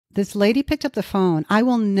This lady picked up the phone. I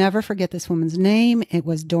will never forget this woman's name. It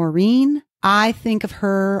was Doreen. I think of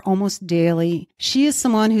her almost daily. She is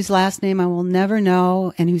someone whose last name I will never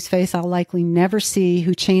know and whose face I'll likely never see,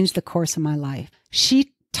 who changed the course of my life.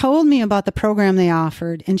 She told me about the program they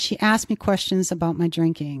offered, and she asked me questions about my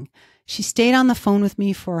drinking. She stayed on the phone with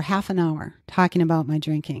me for half an hour talking about my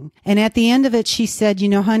drinking. And at the end of it, she said,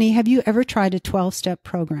 honey, have you ever tried a 12-step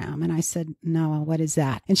program? And I said, no, what is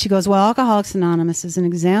that? And she goes, well, Alcoholics Anonymous is an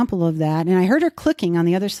example of that. And I heard her clicking on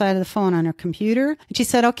the other side of the phone on her computer. And she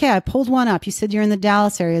said, okay, I pulled one up. You said you're in the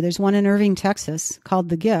Dallas area. There's one in Irving, Texas called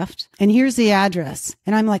The Gift. And here's the address.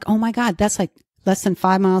 And I'm like, oh my God, that's like less than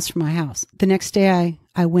 5 miles from my house. The next day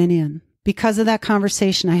I went in. Because of that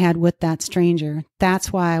conversation I had with that stranger,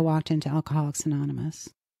 that's why I walked into Alcoholics Anonymous.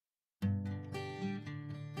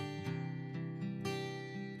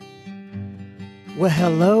 Well,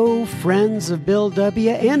 hello, friends of Bill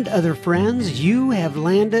W. and other friends. You have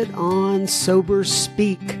landed on Sober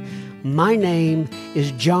Speak. My name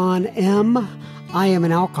is John M. I am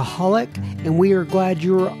an alcoholic, and we are glad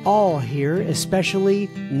you're all here, especially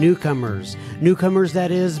newcomers. Newcomers,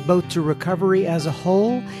 that is, both to recovery as a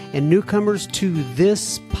whole and newcomers to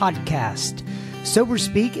this podcast. Sober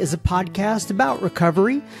Speak is a podcast about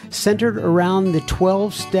recovery centered around the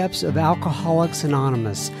 12 steps of Alcoholics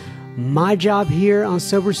Anonymous. My job here on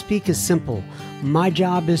Sober Speak is simple. My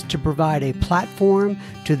job is to provide a platform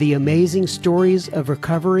to the amazing stories of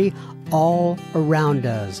recovery all around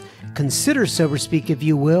us. Consider Sober Speak, if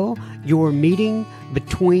you will, your meeting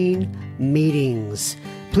between meetings.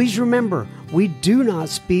 Please remember, we do not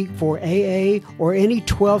speak for AA or any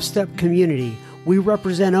 12-step community. We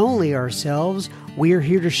represent only ourselves. We are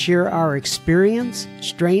here to share our experience,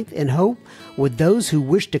 strength, and hope with those who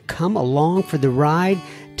wish to come along for the ride.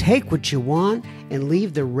 Take what you want and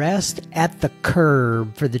leave the rest at the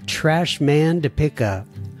curb for the trash man to pick up.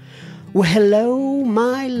 Well, hello,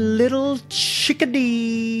 my little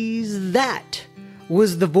chickadees. That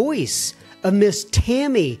was the voice of Miss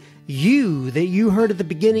Tammy, that you heard at the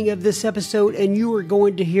beginning of this episode, and you are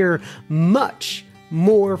going to hear much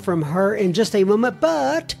more from her in just a moment.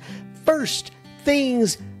 But first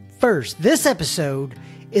things first, this episode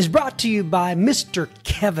is brought to you by Mr.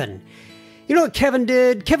 Kevin. You know what Kevin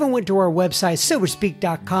did? Kevin went to our website,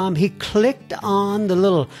 soberspeak.com. He clicked on the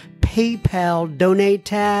little PayPal donate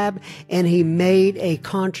tab, and he made a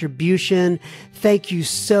contribution. Thank you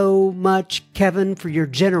so much, Kevin, for your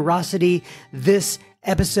generosity. This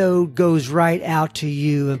episode goes right out to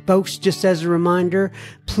you. And folks, just as a reminder,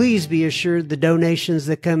 please be assured the donations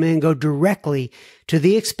that come in go directly to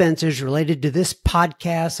the expenses related to this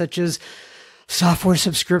podcast, such as software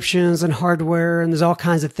subscriptions and hardware, and there's all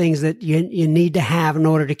kinds of things that you need to have in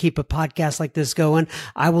order to keep a podcast like this going.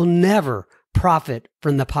 I will never profit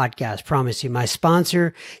from the podcast, promise you. My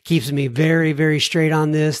sponsor keeps me very, very straight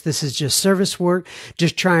on this. This is just service work,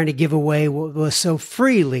 just trying to give away what was so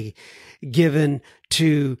freely given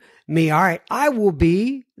to me. All right, I will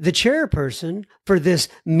be the chairperson for this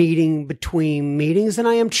meeting between meetings, and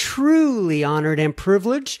I am truly honored and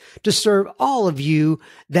privileged to serve all of you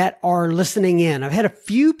that are listening in. I've had a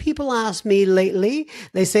few people ask me lately,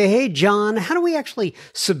 they say, hey, John, how do we actually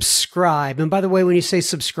subscribe? And by the way, when you say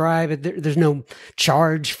subscribe, there's no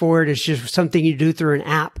charge for it. It's just something you do through an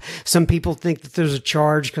app. Some people think that there's a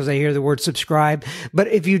charge because they hear the word subscribe. But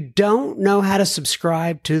if you don't know how to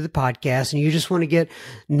subscribe to the podcast and you just want to get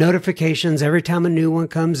notifications every time a new one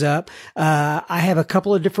comes up, I have a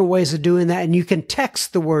couple of different ways of doing that. And you can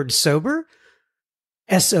text the word sober,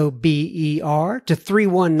 SOBER, to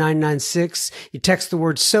 31996. You text the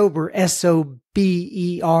word sober, SOBER,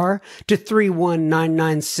 to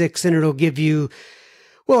 31996, and it'll give you,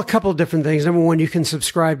 well, a couple of different things. Number one, you can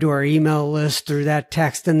subscribe to our email list through that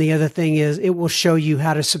text. And the other thing is it will show you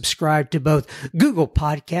how to subscribe to both Google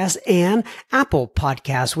Podcasts and Apple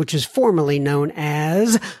Podcasts, which is formerly known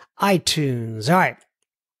as iTunes. All right.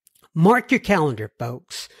 Mark your calendar,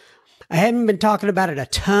 folks. I haven't been talking about it a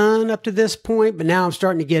ton up to this point, but now I'm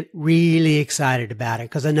starting to get really excited about it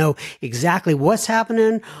because I know exactly what's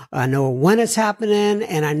happening. I know when it's happening,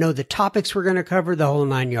 and I know the topics we're going to cover, the whole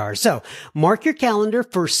 9 yards. So mark your calendar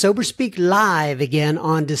for Sober Speak Live again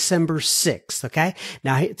on December 6th. Okay.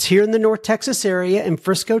 Now it's here in the North Texas area in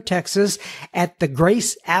Frisco, Texas at the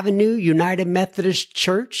Grace Avenue United Methodist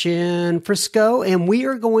Church in Frisco. And we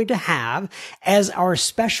are going to have as our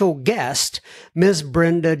special guest, Ms.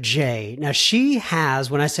 Brenda J. Now she has,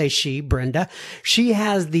 when I say she, Brenda, she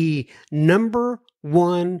has the number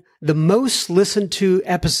the most listened to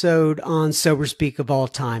episode on Sober Speak of all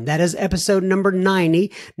time. That is episode number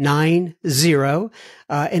 90, and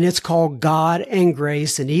it's called God and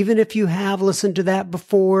Grace. And even if you have listened to that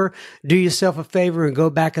before, do yourself a favor and go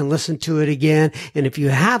back and listen to it again. And if you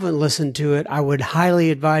haven't listened to it, I would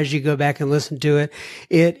highly advise you go back and listen to it.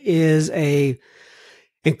 It is a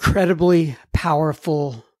incredibly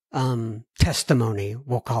powerful testimony,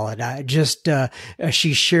 we'll call it.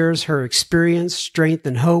 She shares her experience, strength,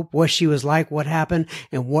 and hope, what she was like, what happened,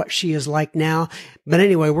 and what she is like now. But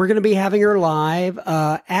anyway, we're going to be having her live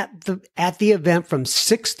at the event from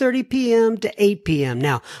 6:30 p.m. to 8 p.m.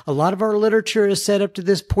 Now, a lot of our literature is set up to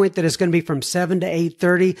this point that it's going to be from 7 to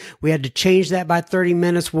 8:30. We had to change that by 30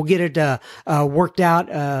 minutes. We'll get it worked out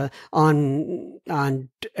on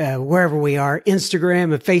wherever we are,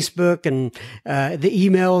 Instagram and Facebook and the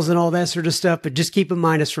emails and all that sort of stuff. But just keep in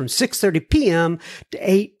mind, it's from 6:30 p.m. to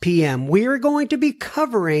 8 p.m. We are going to be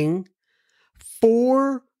covering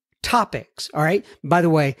 4 topics. All right. By the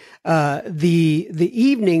way, the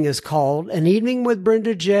evening is called An Evening with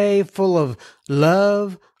Brenda J, full of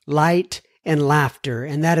love, light, and laughter.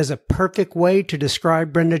 And that is a perfect way to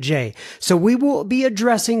describe Brenda J. So we will be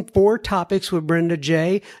addressing 4 topics with Brenda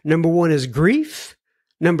J. Number 1 is grief.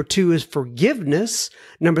 Number 2 is forgiveness.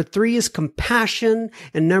 Number 3 is compassion.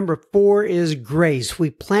 And number 4 is grace.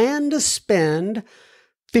 We plan to spend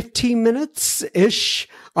 15 minutes-ish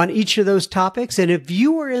on each of those topics. And if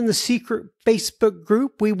you are in the secret Facebook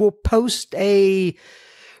group, we will post a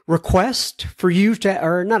request for you to,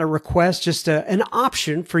 or not a request, just an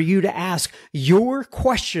option for you to ask your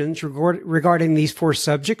questions regarding these 4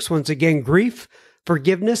 subjects. Once again, grief,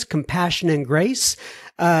 forgiveness, compassion, and grace.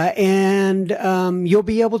 And you'll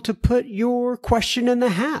be able to put your question in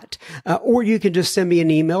the hat. Or you can just send me an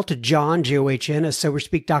email to John, John, at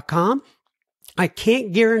soberspeak.com. I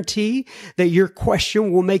can't guarantee that your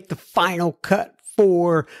question will make the final cut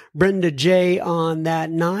for Brenda J on that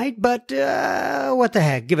night, but what the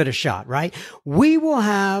heck? Give it a shot, right? We will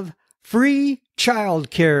have free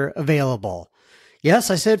childcare available. Yes,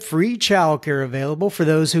 I said free childcare available for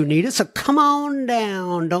those who need it. So come on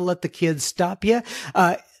down. Don't let the kids stop you.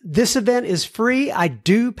 This event is free. I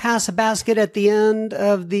do pass a basket at the end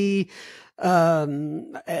of the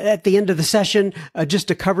session, just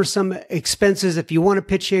to cover some expenses. If you want to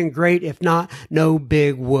pitch in, great. If not, no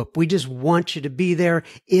big whoop. We just want you to be there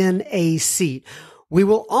in a seat. We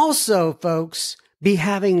will also, folks, be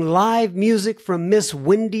having live music from Miss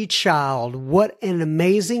Wendy Child. What an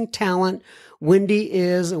amazing talent Wendy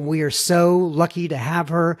is, and we are so lucky to have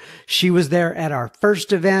her. She was there at our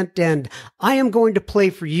first event, and I am going to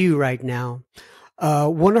play for you right now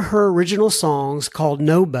one of her original songs called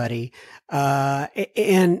Nobody.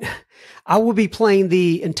 And I will be playing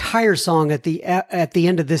the entire song at the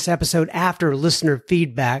end of this episode after listener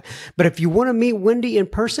feedback. But if you want to meet Wendy in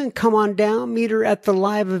person, come on down, meet her at the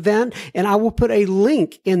live event, and I will put a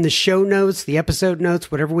link in the show notes, the episode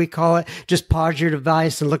notes, whatever we call it. Just pause your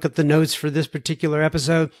device and look at the notes for this particular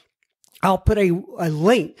episode. I'll put a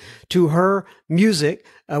link to her music,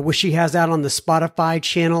 which she has out on the Spotify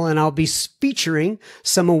channel, and I'll be featuring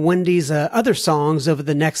some of Wendy's other songs over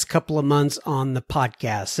the next couple of months on the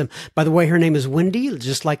podcast. And by the way, her name is Wendy,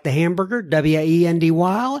 just like the hamburger, Wendy,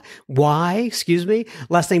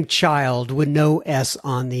 last name Child with no S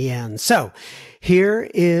on the end. So here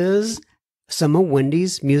is some of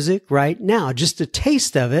Wendy's music right now, just a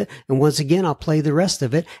taste of it. And once again, I'll play the rest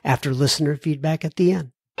of it after listener feedback at the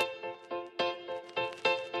end.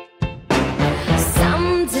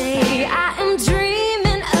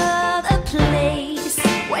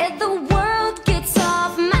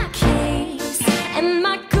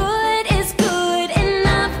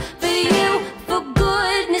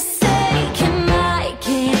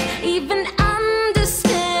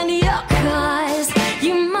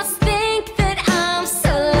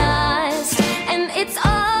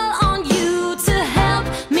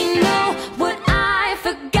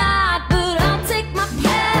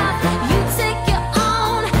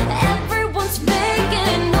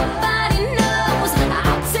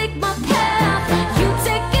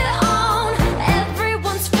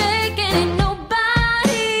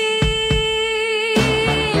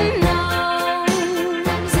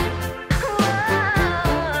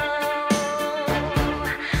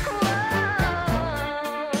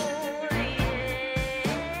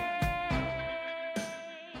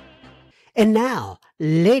 And now,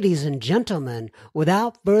 ladies and gentlemen,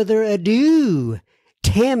 without further ado,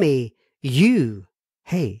 Tammy, you.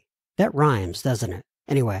 Hey, that rhymes, doesn't it?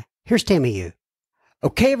 Anyway, here's Tammy, you.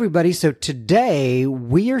 Okay, everybody, so today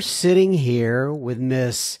we are sitting here with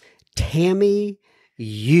Miss Tammy,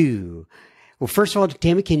 you. Well, first of all,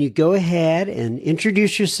 Tammy, can you go ahead and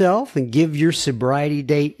introduce yourself and give your sobriety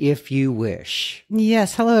date if you wish?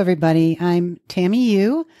 Yes. Hello, everybody. I'm Tammy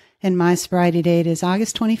Yu, and my sobriety date is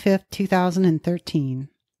August 25th, 2013.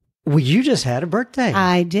 Well, you just had a birthday.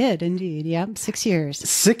 I did indeed. Yep. 6 years.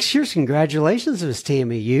 6 years. Congratulations, Miss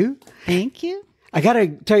Tammy Yu. Thank you. I got to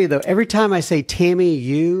tell you, though, every time I say Tammy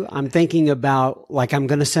Yu, I'm thinking about like I'm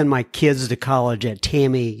going to send my kids to college at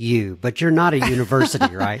Tammy Yu, but you're not a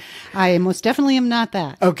university, right? I most definitely am not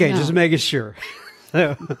that. Okay, No. just making sure.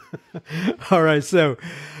 So, all right, so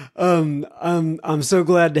I'm so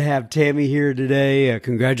glad to have Tammy here today.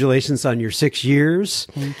 Congratulations on your 6 years.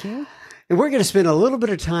 Thank you. And we're going to spend a little bit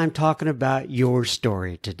of time talking about your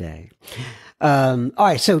story today. All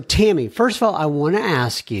right. So Tammy, first of all, I want to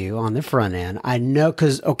ask you on the front end, I know,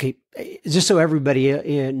 okay, just so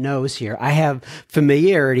everybody knows here, I have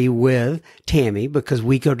familiarity with Tammy because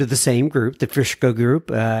we go to the same group, the Frisco group,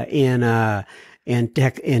 in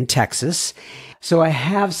Texas. So I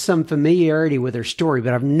have some familiarity with her story,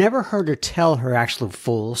 but I've never heard her tell her actual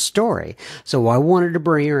full story. So I wanted to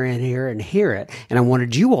bring her in here and hear it. And I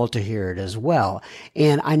wanted you all to hear it as well.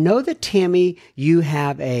 And I know that Tammy, you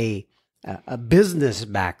have a business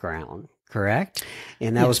background, correct?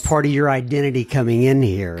 And that was part of your identity coming in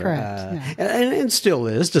here. Correct. And still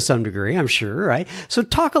is to some degree, I'm sure, right? So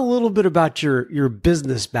talk a little bit about your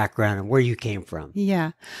business background and where you came from.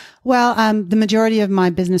 Yeah. Well, the majority of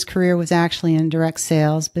my business career was actually in direct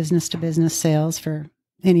sales, business to business sales for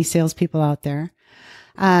any salespeople out there.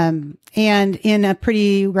 And in a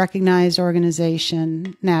pretty recognized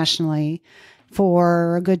organization nationally.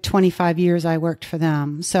 For a good 25 years, I worked for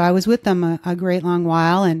them. So I was with them a great long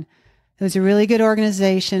while, and it was a really good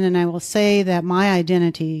organization. And I will say that my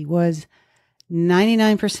identity was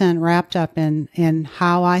 99% wrapped up in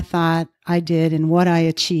how I thought I did and what I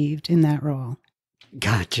achieved in that role.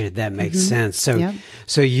 Gotcha. That makes sense. So, Yep.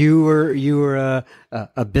 so you were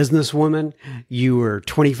a businesswoman. You were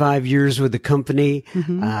 25 years with the company.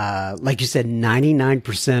 Like you said,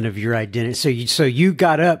 99% of your identity. So you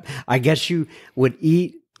got up. I guess you would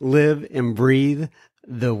eat, live, and breathe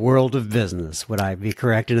the world of business. Would I be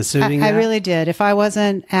correct in assuming that? I really did. If I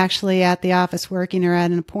wasn't actually at the office working or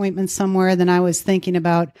at an appointment somewhere, then I was thinking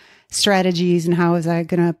about strategies and how was I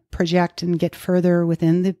going to project and get further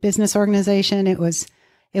within the business organization. It was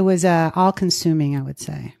all consuming, I would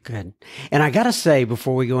say. Good. And I got to say,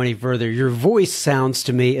 before we go any further, your voice sounds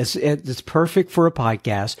to me, it's perfect for a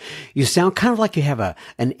podcast. You sound kind of like you have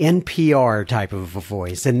an NPR type of a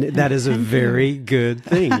voice. And that is a very good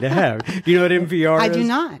thing to have. You know what NPR is? I do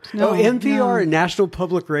not. No, NPR, no. National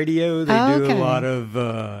Public Radio. They do a lot of,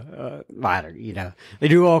 they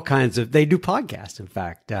do all kinds of, they do podcasts, in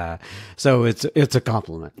fact. So it's a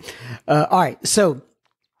compliment. All right. So,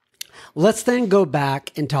 let's then go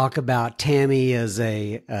back and talk about Tammy as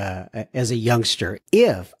a youngster.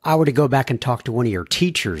 If I were to go back and talk to one of your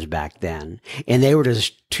teachers back then, and they were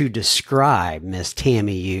to describe Miss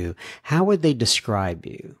Tammy Yu, how would they describe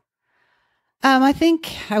you? I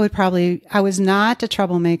think I was not a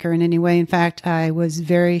troublemaker in any way. In fact, I was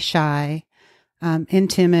very shy, and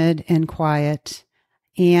timid and quiet.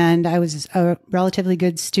 And I was a relatively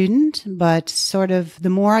good student, but sort of the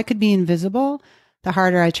more I could be invisible, the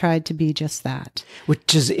harder I tried to be just that.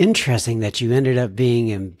 Which is interesting that you ended up being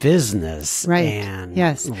in business. Right. And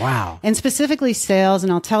yes. Wow. And specifically sales.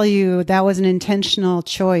 And I'll tell you, that was an intentional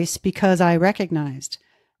choice because I recognized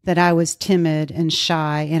that I was timid and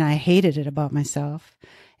shy and I hated it about myself.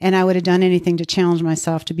 And I would have done anything to challenge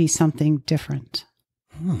myself to be something different.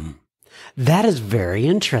 That is very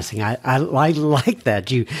interesting. I like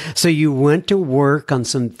that. So you went to work on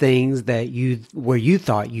some things where you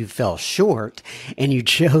thought you fell short, and you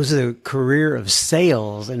chose a career of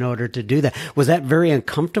sales in order to do that. Was that very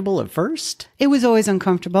uncomfortable at first? It was always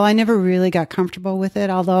uncomfortable. I never really got comfortable with it,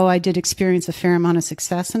 although I did experience a fair amount of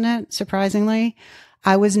success in it, surprisingly.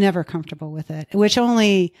 I was never comfortable with it, which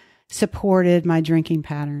only supported my drinking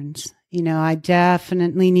patterns. You know, I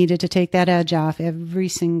definitely needed to take that edge off every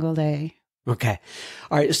single day. Okay.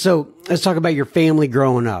 All right. So let's talk about your family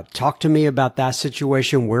growing up. Talk to me about that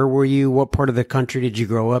situation. Where were you? What part of the country did you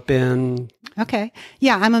grow up in? Okay.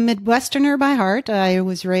 Yeah, I'm a Midwesterner by heart. I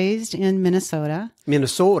was raised in Minnesota.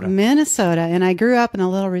 Minnesota. And I grew up in a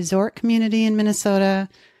little resort community in Minnesota.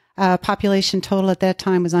 Population total at that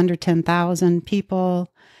time was under 10,000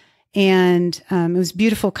 people. And it was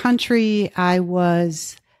beautiful country. I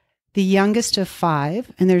was the youngest of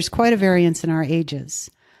 5, and there's quite a variance in our ages.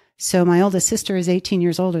 So my oldest sister is 18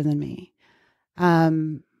 years older than me.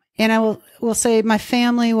 And I will say my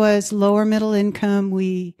family was lower middle income.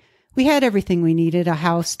 We had everything we needed, a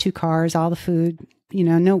house, 2 cars, all the food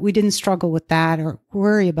no, we didn't struggle with that or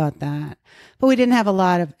worry about that, but we didn't have a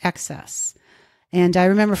lot of excess. And I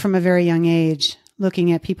remember from a very young age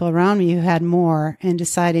looking at people around me who had more and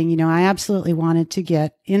deciding, I absolutely wanted to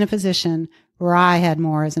get in a position where I had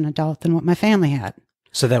more as an adult than what my family had.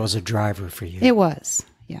 So that was a driver for you. It was,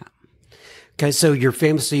 yeah. Okay, so your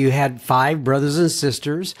family, so you had 5 brothers and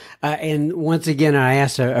sisters. And once again, I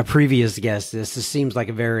asked a previous guest this. This seems like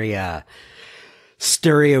a very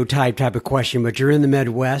stereotype type of question, but you're in the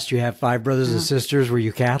Midwest. You have 5 brothers and sisters. Were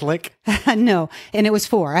you Catholic? No, and it was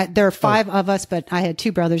 4. There are 5 of us, but I had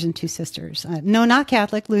 2 brothers and 2 sisters. No, not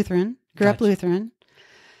Catholic, Lutheran. Grew up Lutheran.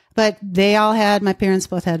 But they all my parents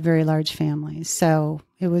both had very large families. So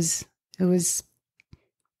it was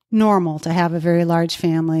normal to have a very large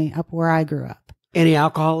family up where I grew up. Any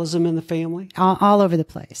alcoholism in the family? All over the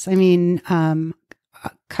place. I mean,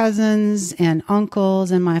 cousins and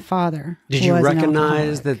uncles and my father. Did you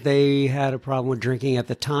recognize that they had a problem with drinking at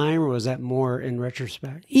the time, or was that more in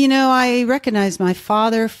retrospect? I recognized my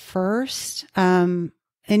father first. And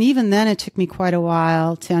even then it took me quite a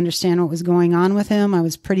while to understand what was going on with him. I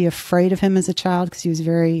was pretty afraid of him as a child because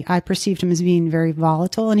I perceived him as being very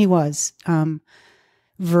volatile, and he was,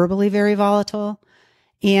 verbally very volatile.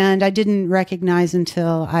 And I didn't recognize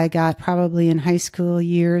until I got probably in high school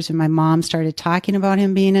years and my mom started talking about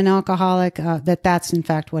him being an alcoholic, that's in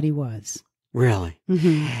fact what he was. Really?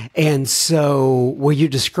 Mm-hmm. And so, well, you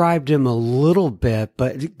described him a little bit,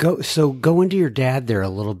 but go into your dad there a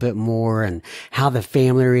little bit more and how the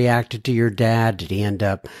family reacted to your dad. Did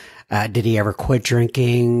he ever quit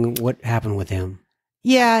drinking? What happened with him?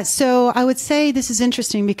 Yeah, so I would say this is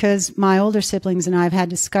interesting because my older siblings and I have had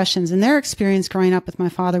discussions, and their experience growing up with my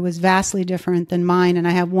father was vastly different than mine. And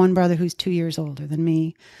I have one brother who's 2 years older than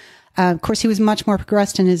me. Of course, he was much more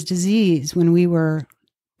progressed in his disease when we were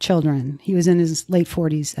children. He was in his late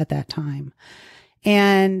 40s at that time.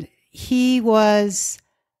 And he was,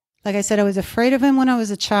 like I said, I was afraid of him when I was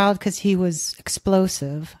a child because he was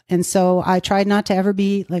explosive. And so I tried not to ever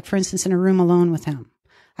be, like, for instance, in a room alone with him.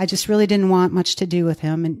 I just really didn't want much to do with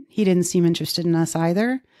him, and he didn't seem interested in us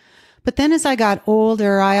either. But then as I got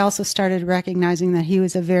older, I also started recognizing that he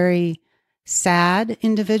was a very sad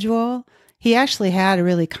individual. He actually had a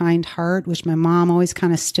really kind heart, which my mom always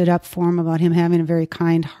kind of stood up for him about him having a very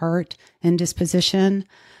kind heart and disposition.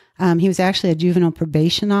 He was actually a juvenile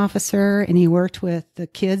probation officer, and he worked with the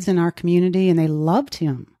kids in our community, and they loved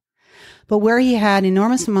him. But where he had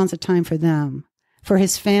enormous amounts of time for them, for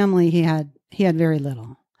his family, he had very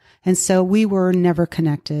little. And so we were never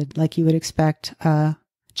connected like you would expect a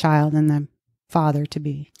child and the father to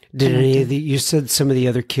be. Did any of you said some of the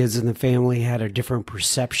other kids in the family had a different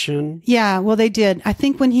perception? Yeah, well, they did. I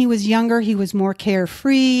think when he was younger, he was more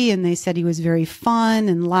carefree, and they said he was very fun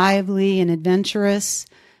and lively and adventurous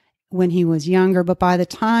when he was younger. But by the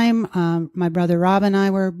time my brother Rob and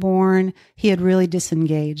I were born, he had really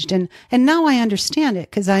disengaged. And now I understand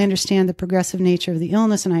it because I understand the progressive nature of the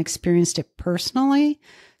illness, and I experienced it personally.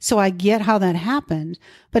 So I get how that happened.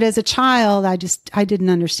 But as a child, I didn't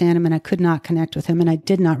understand him, and I could not connect with him, and I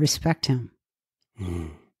did not respect him.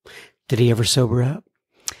 Did he ever sober up?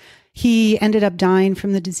 He ended up dying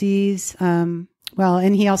from the disease. And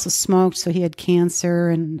he also smoked, so he had cancer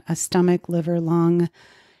and a stomach, liver, lung.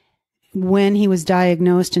 When he was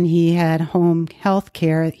diagnosed and he had home health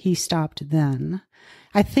care, he stopped then.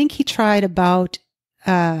 I think he tried about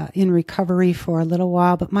in recovery for a little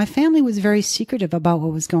while, but my family was very secretive about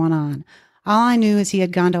what was going on. All I knew is he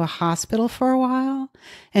had gone to a hospital for a while.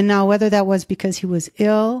 And now whether that was because he was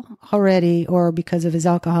ill already or because of his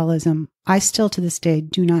alcoholism, I still to this day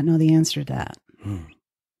do not know the answer to that.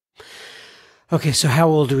 Okay, so how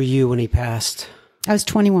old were you when he passed? I was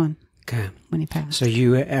 21. Okay. When he passed. So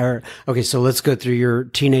so let's go through your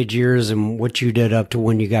teenage years and what you did up to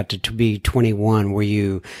when you got to be 21. Were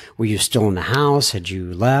you still in the house? Had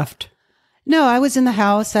you left? No, I was in the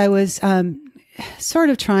house. I was sort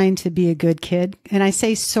of trying to be a good kid. And I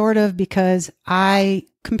say sort of because I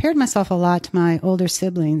compared myself a lot to my older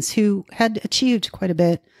siblings who had achieved quite a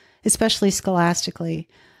bit, especially scholastically.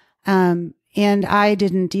 And I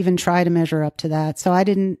didn't even try to measure up to that. So I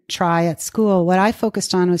didn't try at school. What I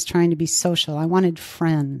focused on was trying to be social. I wanted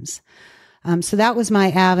friends. So that was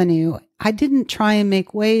my avenue. I didn't try and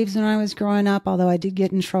make waves when I was growing up, although I did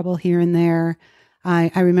get in trouble here and there.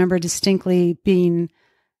 I remember distinctly being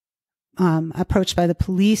approached by the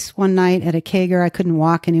police one night at a kegger. I couldn't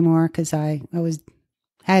walk anymore because I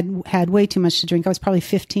had way too much to drink. I was probably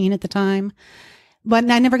 15 at the time.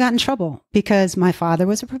 But I never got in trouble because my father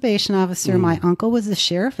was a probation officer. My uncle was the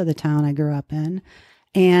sheriff of the town I grew up in.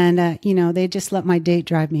 And, they just let my date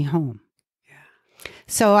drive me home.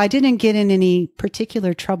 So I didn't get in any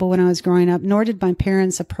particular trouble when I was growing up, nor did my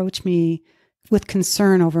parents approach me with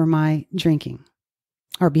concern over my drinking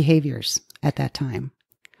or behaviors at that time.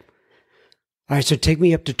 All right, so take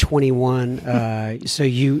me up to 21. So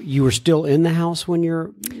you were still in the house when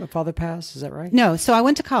your father passed, is that right? No, so I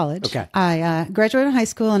went to college. Okay. I graduated high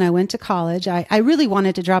school and I went to college. I really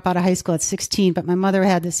wanted to drop out of high school at 16, but my mother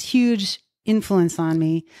had this huge influence on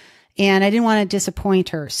me and I didn't want to disappoint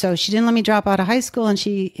her. So she didn't let me drop out of high school and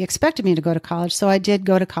she expected me to go to college. So I did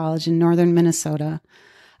go to college in northern Minnesota,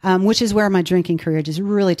 which is where my drinking career just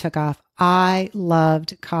really took off. I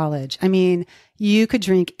loved college. I mean, you could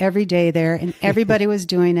drink every day there and everybody was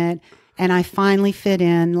doing it. And I finally fit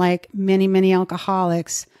in like many, many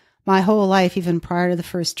alcoholics my whole life, even prior to the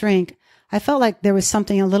first drink. I felt like there was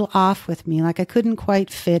something a little off with me, like I couldn't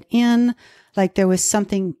quite fit in, like there was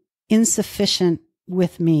something insufficient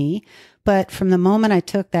with me. But from the moment I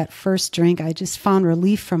took that first drink, I just found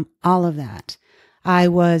relief from all of that. I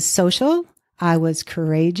was social. I was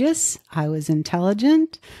courageous. I was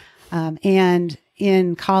intelligent. And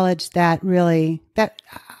in college, I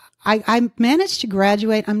managed to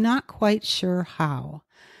graduate. I'm not quite sure how,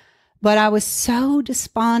 but I was so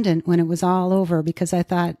despondent when it was all over because I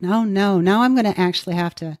thought, no, now I'm going to actually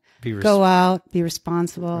have to go out, be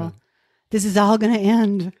responsible. Right. This is all going to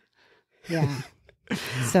end. Yeah.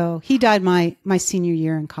 So he died my senior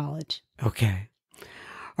year in college. Okay.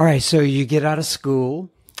 All right. So you get out of school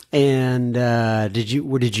and, did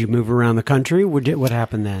you move around the country? What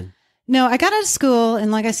happened then? No, I got out of school,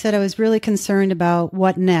 and like I said, I was really concerned about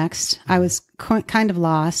what next. I was kind of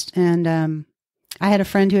lost, and I had a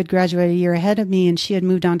friend who had graduated a year ahead of me, and she had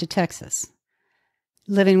moved on to Texas,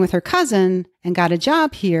 living with her cousin, and got a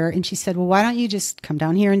job here. And she said, well, why don't you just come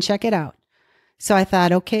down here and check it out? So I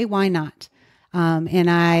thought, okay, why not?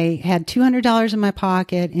 And I had $200 in my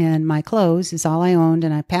pocket, and my clothes is all I owned,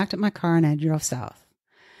 and I packed up my car, and I drove south.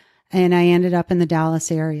 And I ended up in the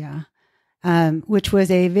Dallas area. Which was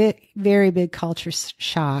a very big culture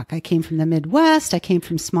shock. I came from the Midwest. I came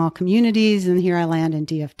from small communities, and here I land in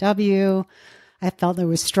DFW. I felt there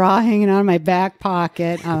was straw hanging out of my back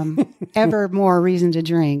pocket. Ever more reason to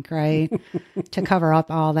drink, right? To cover up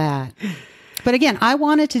all that. But again, I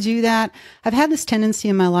wanted to do that. I've had this tendency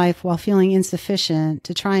in my life while feeling insufficient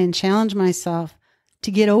to try and challenge myself to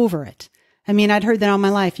get over it. I mean, I'd heard that all my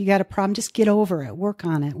life. You got a problem, just get over it, work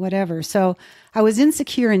on it, whatever. So I was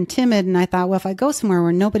insecure and timid, and I thought, well, if I go somewhere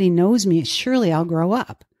where nobody knows me, surely I'll grow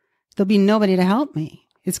up. There'll be nobody to help me.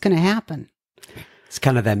 It's going to happen. It's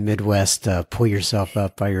kind of that Midwest, pull yourself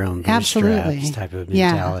up by your own bootstraps type of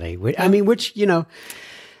mentality. Yeah. I mean, which,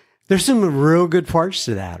 there's some real good parts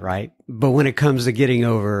to that, right? But when it comes to getting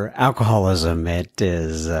over alcoholism, it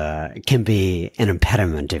can be an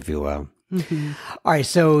impediment, if you will. Mm-hmm. All right.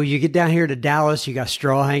 So you get down here to Dallas, you got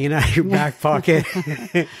straw hanging out of your back pocket.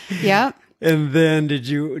 Yeah. And then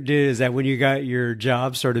is that when you got your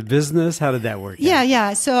job, started business? How did that work?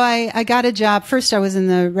 Yeah. So I got a job. First, I was in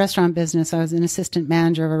the restaurant business. I was an assistant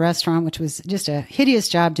manager of a restaurant, which was just a hideous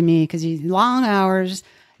job to me because long hours,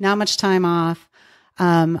 not much time off.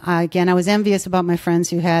 I was envious about my friends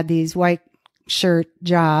who had these white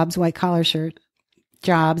collar shirt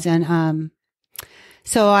jobs. And,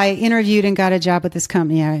 so I interviewed and got a job with this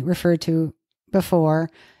company I referred to before.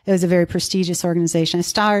 It was a very prestigious organization. I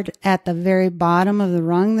started at the very bottom of the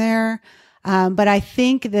rung there. But I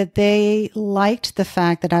think that they liked the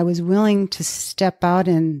fact that I was willing to step out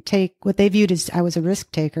and take what they viewed as I was a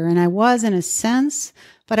risk taker. And I was in a sense,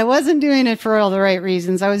 but I wasn't doing it for all the right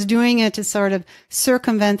reasons. I was doing it to sort of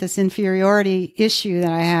circumvent this inferiority issue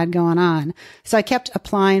that I had going on. So I kept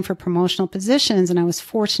applying for promotional positions, and I was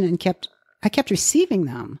fortunate and I kept receiving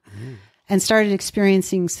them and started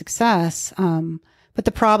experiencing success. But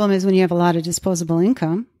the problem is when you have a lot of disposable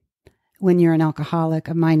income, when you're an alcoholic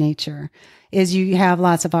of my nature, is you have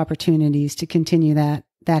lots of opportunities to continue that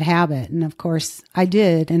habit. And of course I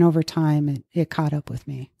did. And over time it caught up with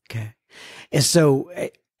me. Okay. And so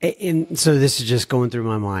this is just going through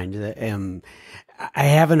my mind. I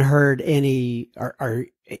haven't heard any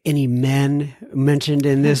men mentioned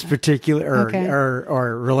in this particular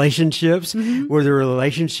or relationships. Mm-hmm. Were there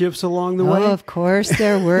relationships along the way? Oh, of course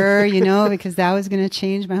there were, because that was going to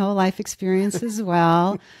change my whole life experience as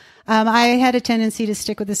well. I had a tendency to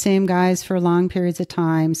stick with the same guys for long periods of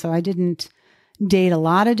time. So I didn't date a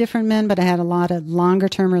lot of different men, but I had a lot of longer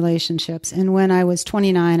term relationships. And when I was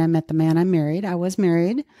 29, I met the man I married. I was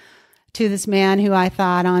married to this man who I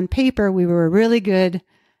thought on paper we were a really good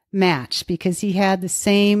match because he had the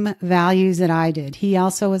same values that I did. He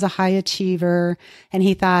also was a high achiever, and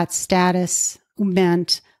he thought status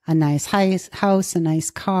meant a nice house, a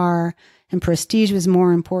nice car, and prestige was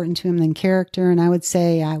more important to him than character. And I would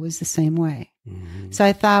say I was the same way. Mm-hmm. So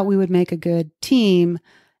I thought we would make a good team.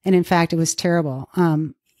 And in fact, it was terrible.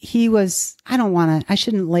 He was, I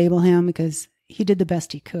shouldn't label him because he did the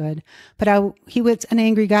best he could, but he was an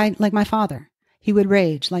angry guy like my father. He would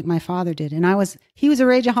rage like my father did. And he was a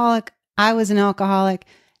rageaholic. I was an alcoholic.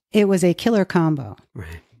 It was a killer combo.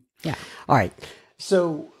 Right. Yeah. All right.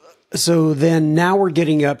 So then now we're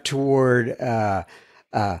getting up toward,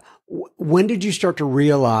 when did you start to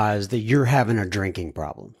realize that you're having a drinking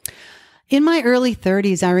problem? In my early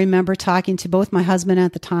 30s, I remember talking to both my husband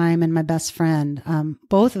at the time and my best friend,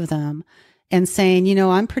 both of them, and saying,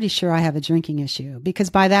 I'm pretty sure I have a drinking issue, because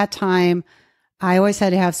by that time I always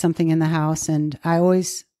had to have something in the house, and I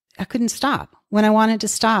couldn't stop. When I wanted to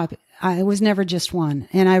stop, it was never just one.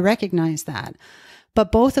 And I recognized that.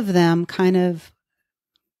 But both of them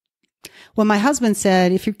when my husband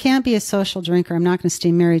said, if you can't be a social drinker, I'm not going to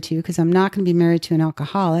stay married to you, because I'm not going to be married to an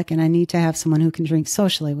alcoholic, and I need to have someone who can drink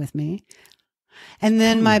socially with me. And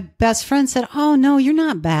then my best friend said, oh, no, you're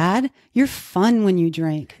not bad. You're fun when you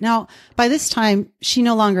drink. Now, by this time, she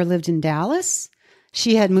no longer lived in Dallas.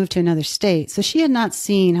 She had moved to another state. So she had not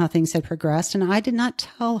seen how things had progressed, and I did not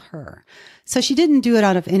tell her. So she didn't do it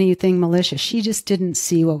out of anything malicious. She just didn't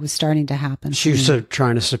see what was starting to happen. She was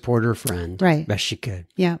trying to support her friend. Right. Best she could.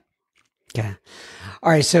 Yeah. Okay. All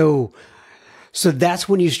right. So that's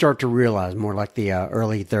when you start to realize, more like the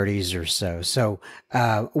early 30s or so. So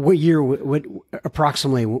what year,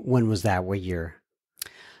 approximately when was that? What year?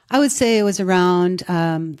 I would say it was around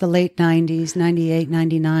the late 90s, 98,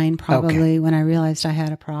 99, probably, when I realized I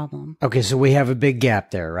had a problem. Okay, so we have a big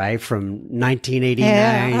gap there, right? From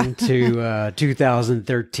 1989 to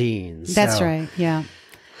 2013. That's right, yeah.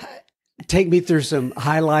 Take me through some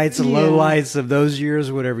highlights and lowlights of those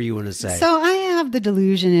years, whatever you want to say. So I have the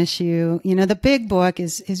delusion issue. The big book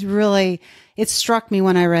is really, it struck me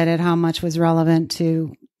when I read it how much was relevant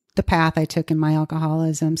to the path I took in my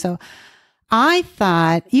alcoholism. So I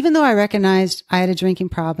thought, even though I recognized I had a drinking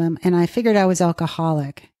problem and I figured I was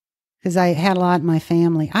alcoholic because I had a lot in my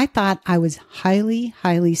family, I thought I was highly,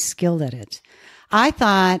 highly skilled at it. I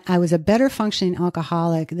thought I was a better functioning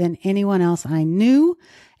alcoholic than anyone else I knew,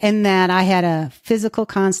 and that I had a physical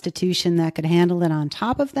constitution that could handle it on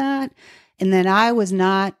top of that, and that I was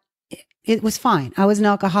not, it was fine. I was an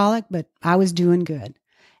alcoholic, but I was doing good.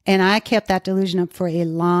 And I kept that delusion up for a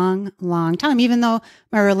long, long time, even though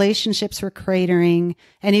my relationships were cratering.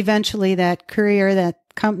 And eventually that career, that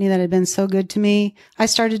company that had been so good to me, I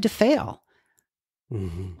started to fail.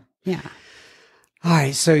 Mm-hmm. Yeah. All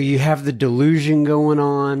right. So you have the delusion going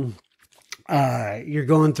on. You're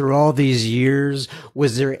going through all these years.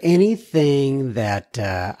 Was there anything that,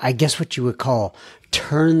 I guess what you would call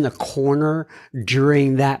turn the corner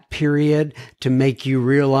during that period to make you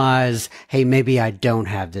realize, hey, maybe I don't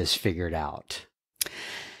have this figured out?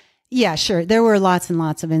 Yeah, sure. There were lots and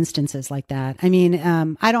lots of instances like that. I mean,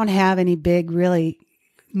 I don't have any big, really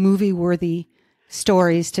movie-worthy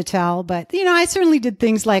stories to tell, but, I certainly did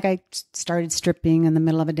things like I started stripping in the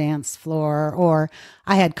middle of a dance floor, or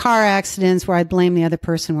I had car accidents where I blamed the other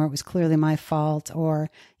person where it was clearly my fault, or,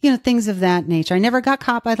 things of that nature. I never got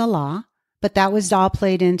caught by the law, but that was all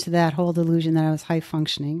played into that whole delusion that I was high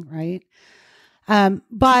functioning, right?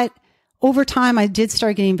 But over time, I did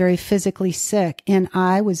start getting very physically sick, and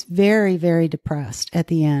I was very, very depressed at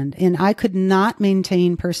the end, and I could not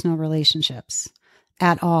maintain personal relationships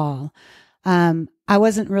at all. I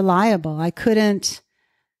wasn't reliable. I couldn't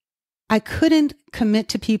commit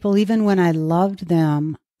to people even when I loved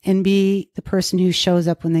them and be the person who shows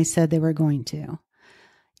up when they said they were going to.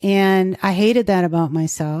 And I hated that about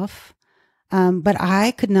myself. But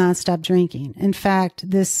I could not stop drinking. In fact,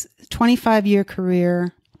 this 25-year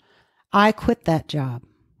career, I quit that job.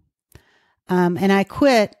 And I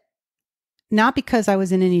quit not because I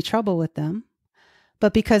was in any trouble with them,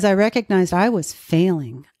 but because I recognized I was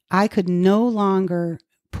failing. I could no longer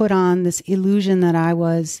put on this illusion that I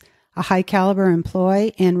was a high caliber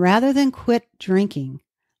employee. And rather than quit drinking,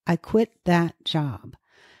 I quit that job.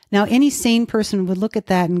 Now, any sane person would look at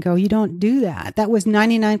that and go, you don't do that. That was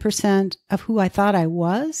 99% of who I thought I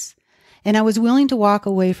was. And I was willing to walk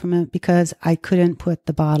away from it because I couldn't put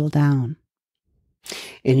the bottle down.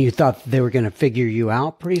 And you thought they were going to figure you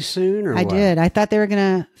out pretty soon, or I what? did. I thought they were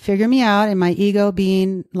going to figure me out, and my ego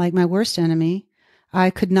being like my worst enemy, I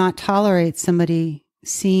could not tolerate somebody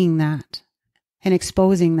seeing that and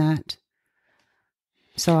exposing that.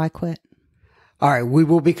 So I quit. All right. We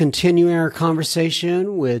will be continuing our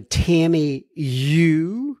conversation with Tammy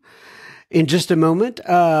Yu. in just a moment.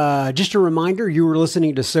 Just a reminder, you were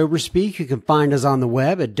listening to Sober Speak. You can find us on the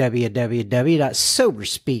web at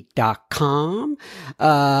www.soberspeak.com.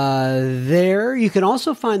 There, you can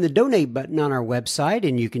also find the donate button on our website,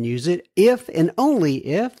 and you can use it if and only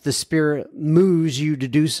if the Spirit moves you to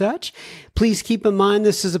do such. Please keep in mind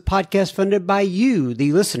this is a podcast funded by you,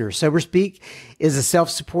 the listener. Sober Speak is a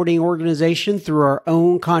self-supporting organization through our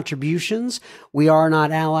own contributions. We are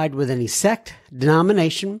not allied with any sect,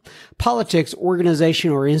 denomination, politics,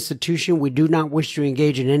 organization, or institution. We do not wish to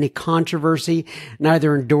engage in any controversy,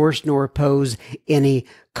 neither endorse nor oppose any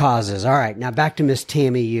causes. All right, now back to Miss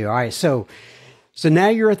Tammy Yu. All right, so now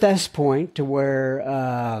you're at this point to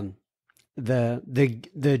where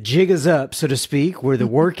the jig is up, so to speak, where the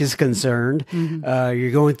work is concerned.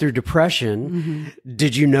 You're going through depression.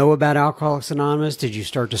 Did you know about Alcoholics Anonymous? Did you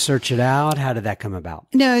start to search it out? How did that come about?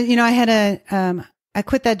 No, I had I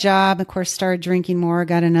quit that job, of course, started drinking more,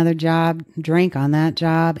 got another job, drank on that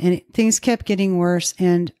job, and things kept getting worse.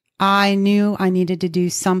 And I knew I needed to do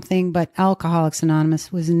something, but Alcoholics Anonymous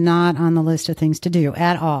was not on the list of things to do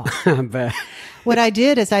at all. But what I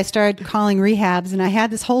did is I started calling rehabs, and I had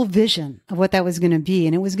this whole vision of what that was going to be.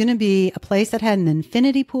 And it was going to be a place that had an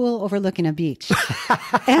infinity pool overlooking a beach.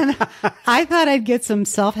 And I thought I'd get some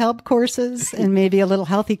self-help courses and maybe a little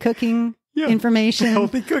healthy cooking information.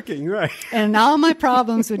 Healthy cooking, right. And all my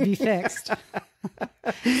problems would be fixed.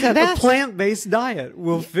 So a plant-based diet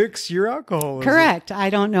will fix your alcoholism. Correct. I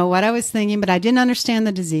don't know what I was thinking, but I didn't understand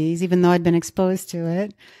the disease, even though I'd been exposed to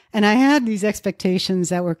it. And I had these expectations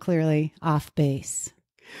that were clearly off base.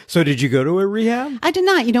 So did you go to a rehab? I did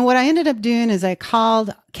not. What I ended up doing is I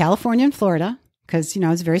called California and Florida because, I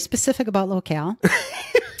was very specific about locale.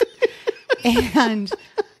 And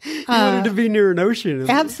you wanted to be near an ocean.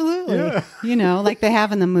 Absolutely. Yeah. Like they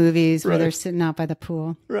have in the movies where Right. they're sitting out by the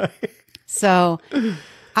pool. Right. So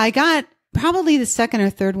I got probably the second or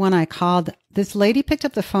third one I called. This lady picked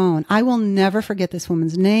up the phone. I will never forget this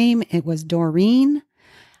woman's name. It was Doreen.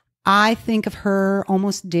 I think of her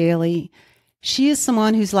almost daily. She is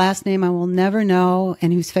someone whose last name I will never know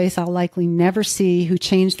and whose face I'll likely never see, who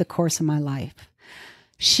changed the course of my life.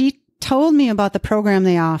 She told me about the program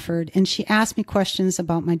they offered, and she asked me questions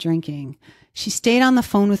about my drinking. She stayed on the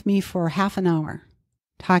phone with me for half an hour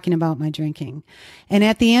talking about my drinking. And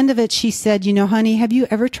at the end of it, she said, honey, have you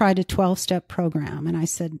ever tried a 12-step program? And I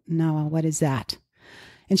said, no, what is that?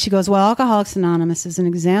 And she goes, well, Alcoholics Anonymous is an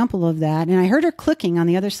example of that. And I heard her clicking on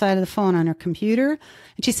the other side of the phone on her computer.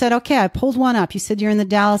 And she said, okay, I pulled one up. You said you're in the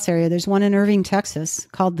Dallas area. There's one in Irving, Texas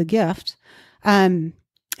called The Gift. And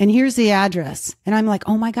here's the address. And I'm like,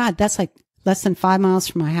 oh my God, that's like less than 5 miles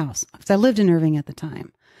from my house. Because I lived in Irving at the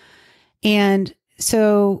time. And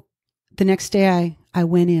so the next day I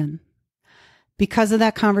went in. Because of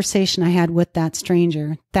that conversation I had with that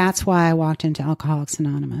stranger, that's why I walked into Alcoholics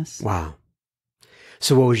Anonymous. Wow.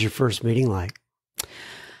 So what was your first meeting like?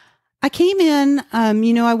 I came in,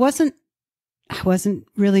 I wasn't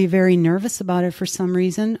really very nervous about it for some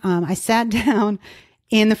reason. I sat down,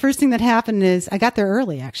 and the first thing that happened is I got there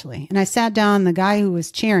early, actually. And I sat down, the guy who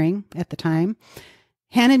was chairing at the time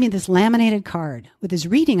handed me this laminated card with his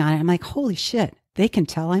reading on it. I'm like, holy shit, they can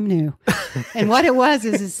tell I'm new. And what it was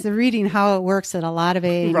is it's the reading, how it works that a lot of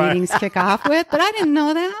AA meetings kick off with, but I didn't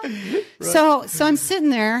know that. Right. So I'm sitting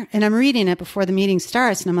there and I'm reading it before the meeting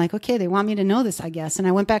starts, and I'm like, okay, they want me to know this, I guess. And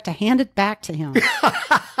I went back to hand it back to him.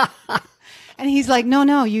 And he's like,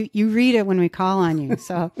 no, you read it when we call on you.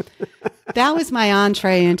 So that was my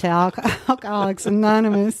entree into Alcoholics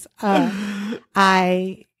Anonymous.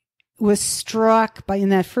 I was struck by, in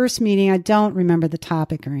that first meeting, I don't remember the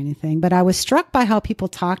topic or anything, but I was struck by how people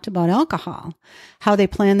talked about alcohol, how they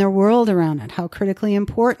planned their world around it, how critically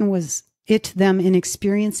important was it to them in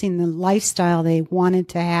experiencing the lifestyle they wanted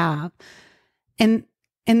to have. And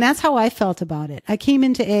that's how I felt about it. I came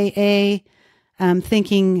into AA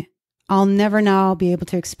thinking, I'll never now be able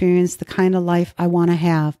to experience the kind of life I want to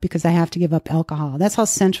have because I have to give up alcohol. That's how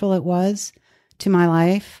central it was to my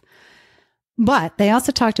life. But they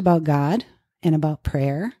also talked about God and about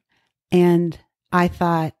prayer. And I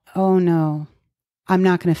thought, oh no, I'm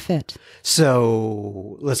not going to fit.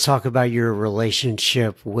 So let's talk about your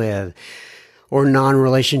relationship with, or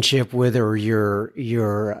non-relationship with, or your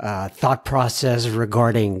thought process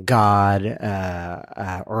regarding God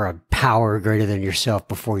or a power greater than yourself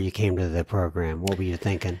before you came to the program. What were you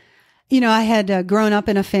thinking? I had grown up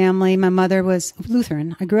in a family. My mother was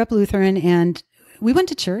Lutheran. I grew up Lutheran, and we went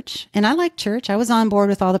to church, and I liked church. I was on board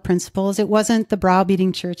with all the principles. It wasn't the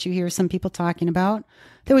browbeating church you hear some people talking about.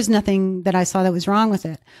 There was nothing that I saw that was wrong with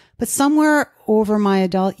it. But somewhere over my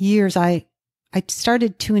adult years, I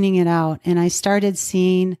started tuning it out, and I started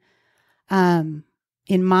seeing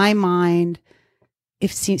in my mind, it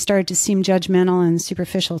started to seem judgmental and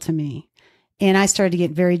superficial to me. And I started to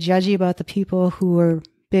get very judgy about the people who were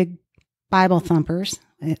big Bible thumpers.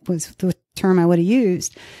 It was the term I would have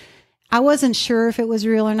used. I wasn't sure if it was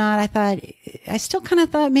real or not. I still kind of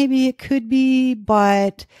thought maybe it could be,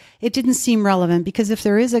 but it didn't seem relevant, because if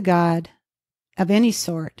there is a God of any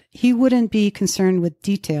sort, he wouldn't be concerned with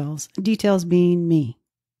details being me.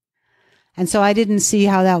 And so I didn't see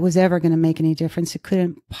how that was ever going to make any difference. It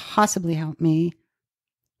couldn't possibly help me.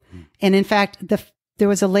 And in fact, there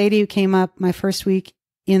was a lady who came up my first week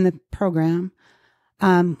in the program,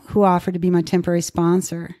 who offered to be my temporary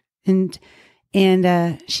sponsor. And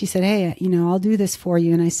she said, "Hey, I'll do this for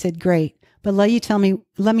you." And I said, "Great. But let me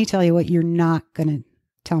tell you what you're not going to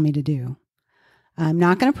tell me to do. I'm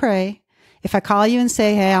not going to pray. If I call you and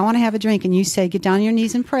say, 'Hey, I want to have a drink,' and you say, 'Get down on your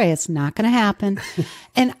knees and pray,' it's not going to happen."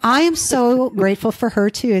 And I am so grateful for her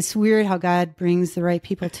too. It's weird how God brings the right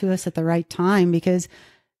people to us at the right time, because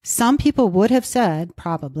some people would have said,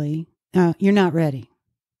 probably, "You're not ready."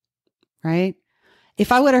 Right?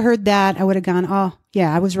 If I would have heard that, I would have gone, "Oh,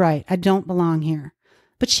 yeah, I was right. I don't belong here."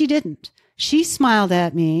 But she didn't. She smiled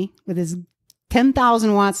at me with his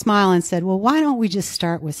 10,000 watt smile and said, "Well, why don't we just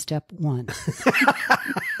start with step 1?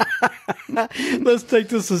 Let's take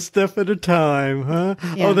this a step at a time, huh?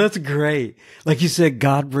 Yeah. Oh, that's great. Like you said,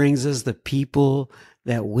 God brings us the people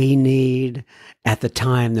that we need at the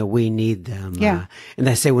time that we need them. Yeah. And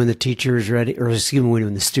they say when the teacher is ready, or excuse me,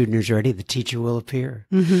 when the student is ready, the teacher will appear.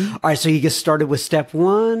 Mm-hmm. All right. So you get started with step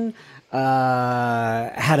 1.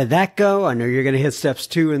 How did that go? I know you're going to hit steps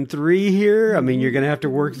 2 and 3 here. I mean, you're going to have to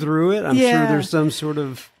work through it. I'm sure there's some sort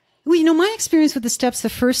of... Well, my experience with the steps the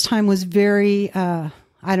first time was very,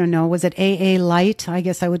 I don't know, was it AA light? I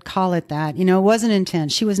guess I would call it that. It wasn't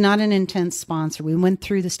intense. She was not an intense sponsor. We went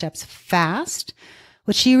through the steps fast.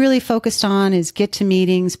 What she really focused on is get to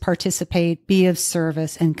meetings, participate, be of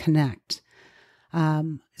service, and connect.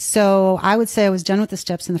 So I would say I was done with the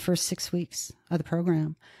steps in the first 6 weeks of the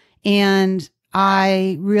program. And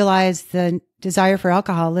I realized the desire for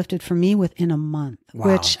alcohol lifted for me within a month,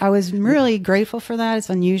 which I was really grateful for that. It's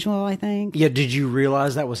unusual, I think. Yeah. Did you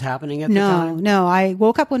realize that was happening at the time? No. I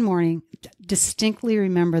woke up one morning, distinctly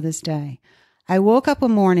remember this day. I woke up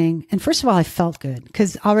one morning, and first of all, I felt good,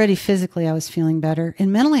 because already physically I was feeling better,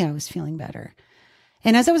 and mentally I was feeling better.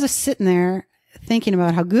 And as I was sitting there thinking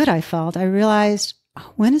about how good I felt, I realized,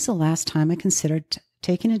 when is the last time I considered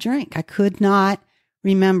taking a drink? I could not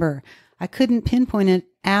remember. I couldn't pinpoint it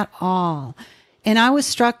at all. And I was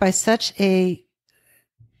struck by such a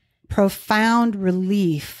profound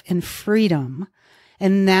relief and freedom.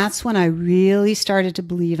 And that's when I really started to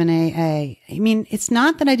believe in AA. I mean, it's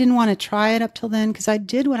not that I didn't want to try it up till then, because I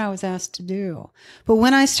did what I was asked to do. But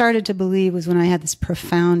when I started to believe was when I had this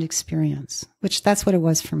profound experience, which that's what it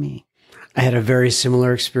was for me. I had a very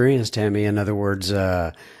similar experience, Tammy. In other words,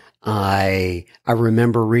 I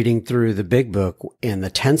remember reading through the big book in the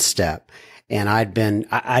 10th step, and I'd been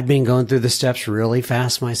going through the steps really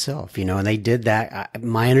fast myself, and they did that.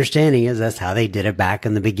 My understanding is that's how they did it back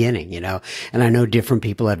in the beginning, and I know different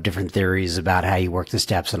people have different theories about how you work the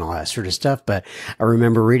steps and all that sort of stuff. But I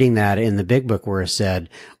remember reading that in the big book where it said,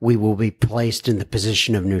 we will be placed in the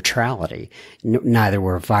position of neutrality. Neither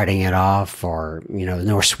we're fighting it off or,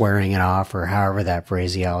 nor swearing it off, or however that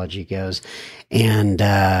phraseology goes. And,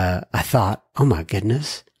 I thought, oh my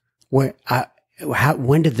goodness, when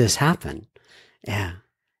did this happen? Yeah.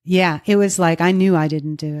 Yeah. It was like, I knew I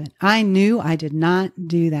didn't do it. I knew I did not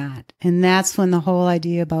do that. And that's when the whole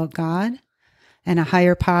idea about God and a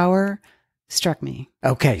higher power struck me.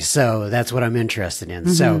 Okay. So that's what I'm interested in.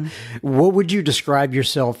 Mm-hmm. So what would you describe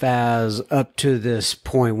yourself as up to this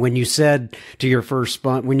point when you said to your first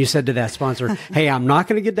when you said to that sponsor, "Hey, I'm not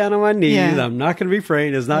going to get down on my knees. Yeah. I'm not going to be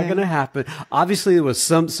praying. It's not going to happen." Obviously there was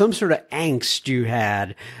some sort of angst you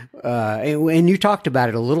had, and you talked about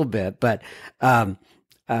it a little bit, but, so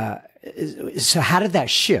how did that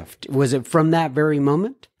shift? Was it from that very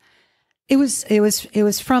moment? It was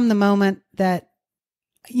from the moment that,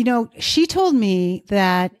 she told me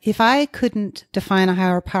that if I couldn't define a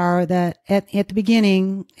higher power, that at the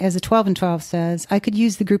beginning, as the 12 and 12 says, I could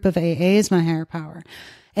use the group of AA as my higher power.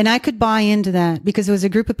 And I could buy into that because it was a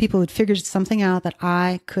group of people who had figured something out that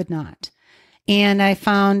I could not. And I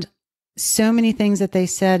found so many things that they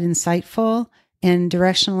said insightful and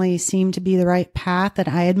directionally seemed to be the right path that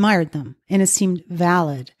I admired them, and it seemed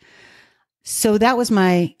valid. So that was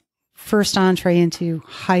my first entree into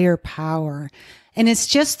higher power. And it's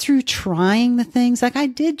just through trying the things, like I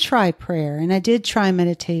did try prayer and I did try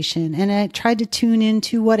meditation and I tried to tune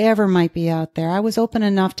into whatever might be out there. I was open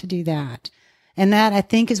enough to do that And that, I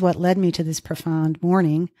think, is what led me to this profound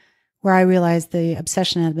morning where I realized the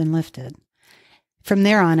obsession had been lifted. From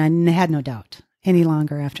there on, I had no doubt any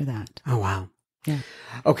longer after that. Oh, wow. Yeah.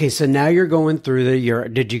 Okay, so now you're going through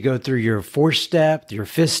did you go through your 4th step, your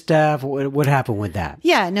 5th step? What happened with that?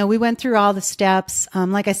 Yeah, no, we went through all the steps.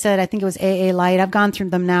 Like I said, I think it was AA Light. I've gone through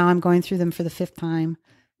them now. I'm going through them for the 5th time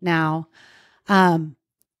now. And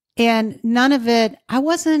none of it,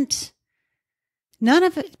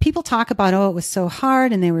 people talk about, oh, it was so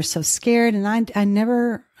hard and they were so scared. And I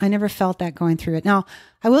never felt that going through it. Now,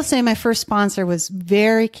 I will say my first sponsor was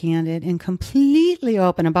very candid and completely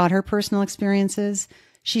open about her personal experiences.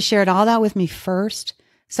 She shared all that with me first.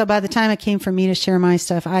 So by the time it came for me to share my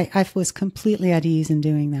stuff, I was completely at ease in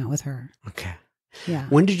doing that with her. Okay. Yeah.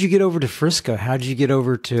 When did you get over to Frisco? How did you get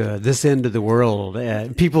over to this end of the world?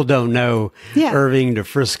 People don't know Irving to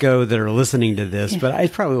Frisco that are listening to this, but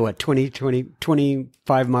it's probably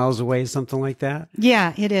 25 miles away, something like that.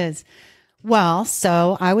 Yeah, it is. Well,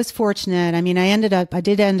 so I was fortunate. I mean, I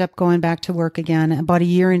did end up going back to work again about a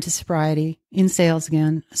year into sobriety in sales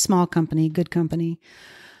again, a small company, good company.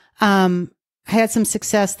 I had some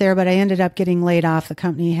success there, but I ended up getting laid off. The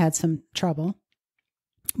company had some trouble,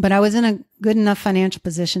 but I was in a good enough financial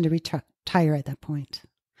position to retire at that point.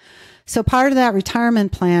 So part of that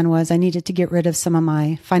retirement plan was I needed to get rid of some of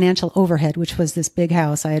my financial overhead, which was this big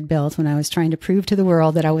house I had built when I was trying to prove to the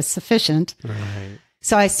world that I was sufficient. Right.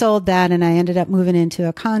 So I sold that and I ended up moving into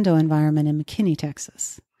a condo environment in McKinney,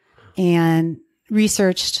 Texas, and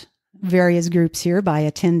researched various groups here by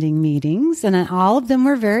attending meetings. And all of them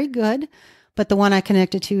were very good. But the one I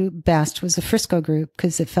connected to best was the Frisco group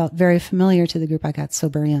because it felt very familiar to the group I got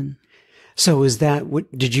sober in. So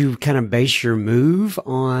did you kind of base your move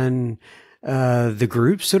on the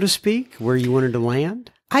group, so to speak, where you wanted to land?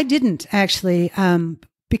 I didn't actually.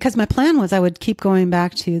 Because my plan was I would keep going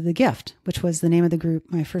back to the Gift, which was the name of the group,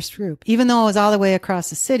 my first group. Even though it was all the way across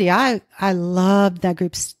the city, I loved that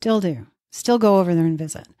group, still do. Still go over there and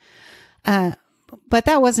visit. But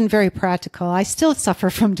that wasn't very practical. I still suffer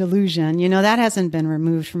from delusion. That hasn't been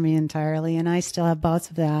removed from me entirely, and I still have bouts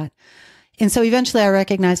of that. And so eventually I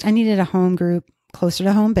recognized I needed a home group closer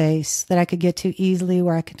to home base that I could get to easily,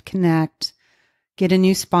 where I could connect, get a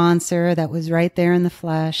new sponsor that was right there in the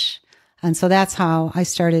flesh. And so that's how I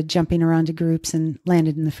started jumping around to groups and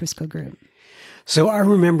landed in the Frisco group. So I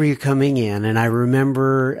remember you coming in, and I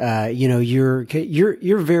remember, you're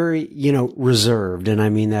very, reserved, and I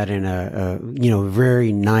mean that in a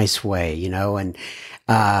very nice way, and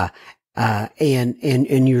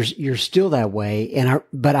you're still that way.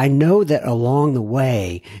 But I know that along the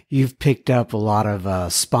way, you've picked up a lot of,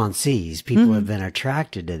 sponsees. People have been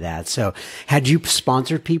attracted to that. So had you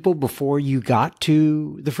sponsored people before you got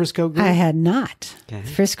to the Frisco group? I had not. Okay. The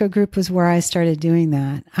Frisco group was where I started doing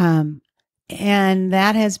that. And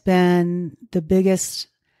that has been the biggest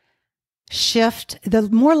shift. The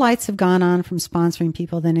more lights have gone on from sponsoring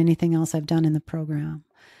people than anything else I've done in the program.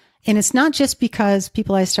 And it's not just because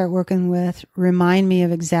people I start working with remind me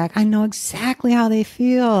of I know exactly how they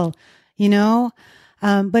feel,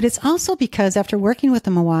 but it's also because after working with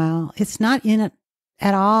them a while, it's not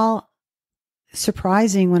at all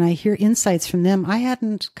surprising when I hear insights from them I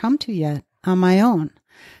hadn't come to yet on my own.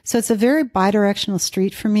 So it's a very bidirectional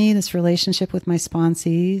street for me, this relationship with my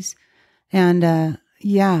sponsees. And,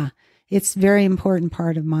 it's a very important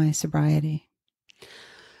part of my sobriety.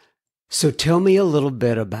 So tell me a little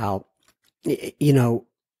bit about,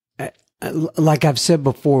 like I've said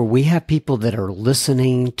before, we have people that are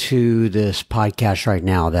listening to this podcast right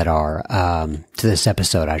now that are, to this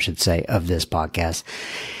episode, I should say, of this podcast,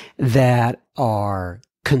 that are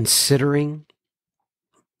considering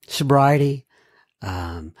sobriety.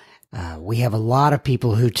 We have a lot of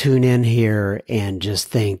people who tune in here and just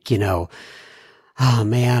think, oh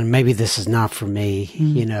man, maybe this is not for me,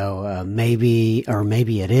 maybe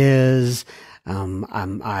it is.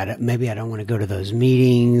 Maybe I don't want to go to those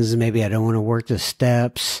meetings. Maybe I don't want to work the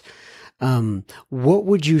steps. What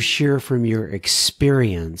would you share from your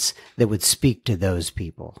experience that would speak to those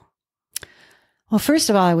people? Well, first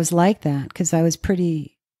of all, I was like that because I was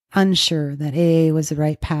pretty unsure that AA was the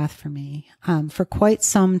right path for me, for quite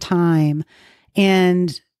some time.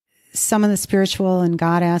 And some of the spiritual and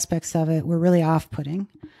God aspects of it were really off-putting.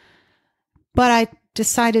 But I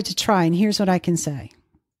decided to try, and here's what I can say.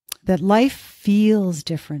 That life feels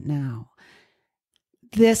different now.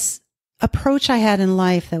 This approach I had in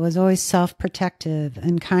life that was always self-protective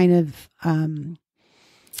and kind of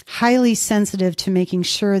highly sensitive to making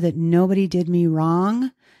sure that nobody did me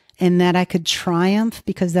wrong and that I could triumph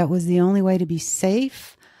because that was the only way to be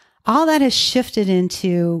safe. All that has shifted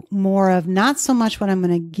into more of not so much what I'm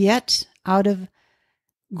going to get out of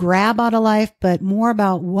life, but more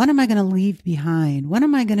about what am I going to leave behind? What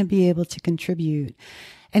am I going to be able to contribute?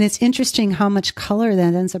 And it's interesting how much color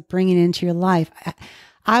that ends up bringing into your life.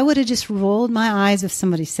 I would have just rolled my eyes if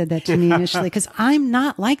somebody said that to me initially, because I'm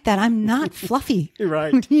not like that. I'm not fluffy.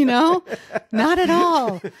 Right. Not at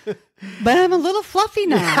all. But I'm a little fluffy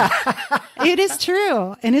now. It is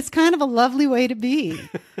true. And it's kind of a lovely way to be.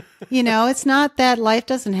 It's not that life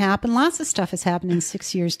doesn't happen. Lots of stuff has happened in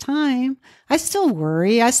 6 years' time. I still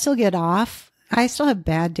worry. I still get off. I still have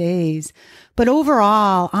bad days. But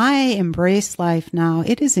overall, I embrace life now.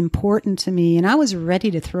 It is important to me. And I was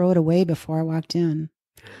ready to throw it away before I walked in.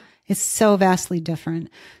 It's so vastly different.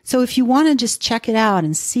 So if you want to just check it out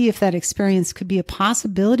and see if that experience could be a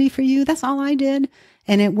possibility for you, that's all I did.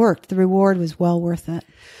 And it worked. The reward was well worth it.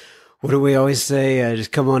 What do we always say?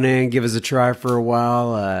 Just come on in, give us a try for a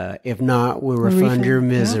while. If not, we'll refund your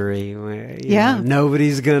misery. Yeah.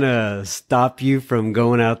 Nobody's going to stop you from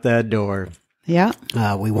going out that door. Yeah.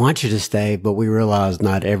 We want you to stay, but we realize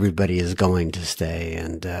not everybody is going to stay.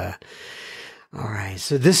 And, all right.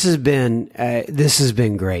 So this has been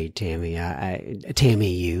great, Tammy.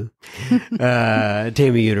 Tammy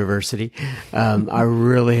University. I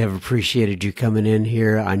really have appreciated you coming in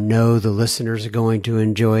here. I know the listeners are going to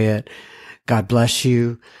enjoy it. God bless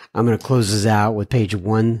you. I'm going to close this out with page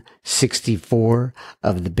 164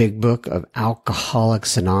 of the big book of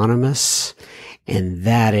Alcoholics Anonymous. And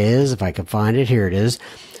that is, if I can find it, here it is.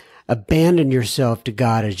 Abandon yourself to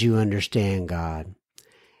God as you understand God.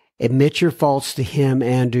 Admit your faults to Him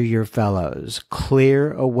and to your fellows.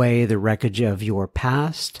 Clear away the wreckage of your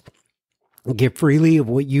past. Give freely of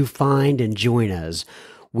what you find and join us.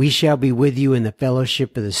 We shall be with you in the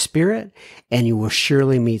fellowship of the Spirit, and you will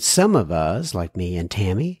surely meet some of us, like me and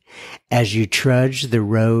Tammy, as you trudge the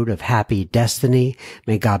road of happy destiny.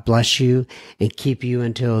 May God bless you and keep you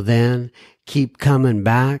until then. Keep coming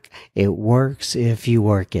back. It works if you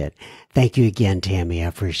work it. Thank you again, Tammy. I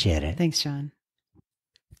appreciate it. Thanks, John.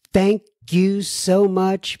 Thank you so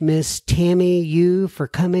much, Miss Tammy, you for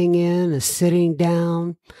coming in and sitting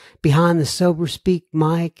down behind the Sober Speak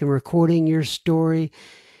mic and recording your story.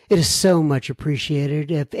 It is so much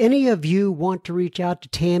appreciated. If any of you want to reach out to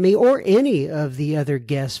Tammy or any of the other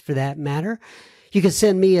guests for that matter, you can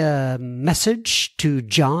send me a message to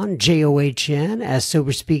John, John, at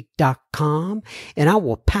soberspeak.com, and I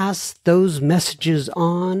will pass those messages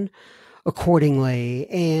on accordingly.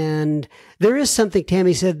 And there is something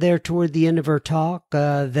Tammy said there toward the end of her talk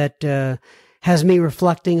that has me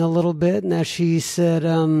reflecting a little bit. And that she said,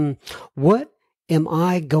 what am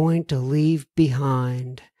I going to leave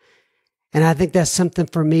behind? And I think that's something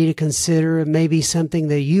for me to consider, and maybe something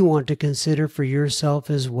that you want to consider for yourself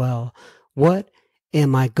as well. What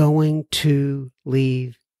am I going to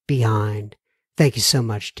leave behind? Thank you so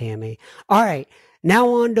much, Tammy. All right. Now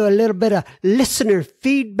on to a little bit of listener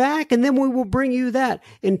feedback, and then we will bring you that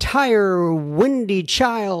entire Wendy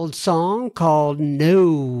Child song called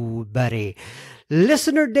Nobody.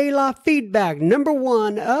 Listener de la feedback. Number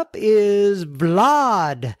one up is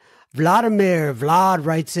Vladimir. Vlad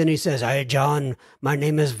writes in, he says, "Hi, John. My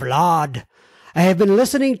name is Vlad. I have been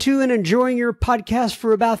listening to and enjoying your podcast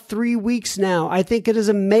for about 3 weeks now. I think it is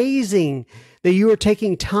amazing that you are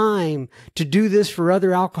taking time to do this for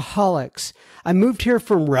other alcoholics. I moved here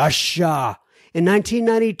from Russia in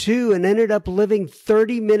 1992 and ended up living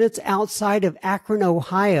 30 minutes outside of Akron,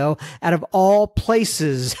 Ohio, out of all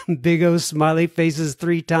places." Big O smiley faces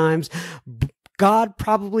 3 times. God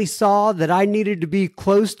probably saw that I needed to be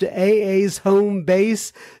close to AA's home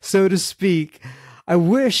base, so to speak. I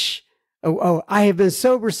have been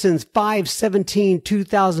sober since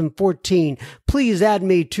 5/17/2014. Please add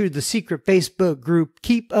me to the secret Facebook group.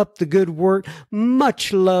 Keep up the good work.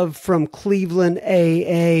 Much love from Cleveland,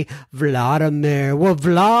 AA. Vladimir. Well,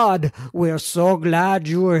 Vlad, we're so glad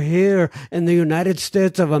you are here in the United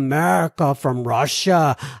States of America from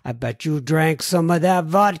Russia. I bet you drank some of that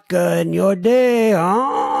vodka in your day,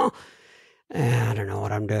 huh? I don't know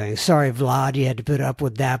what I'm doing. Sorry, Vlad, you had to put up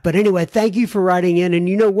with that. But anyway, thank you for writing in. And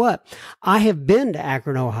you know what? I have been to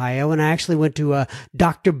Akron, Ohio, and I actually went to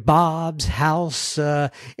Dr. Bob's house.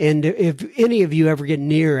 And if any of you ever get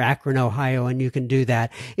near Akron, Ohio, and you can do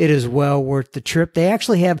that, it is well worth the trip. They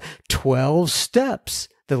actually have 12 steps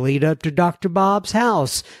that lead up to Dr. Bob's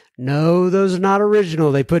house. No, those are not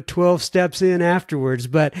original. They put 12 steps in afterwards,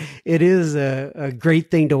 but it is a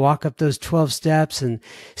great thing to walk up those 12 steps and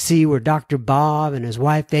see where Dr. Bob and his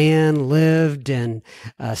wife Ann lived, and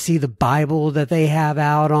see the Bible that they have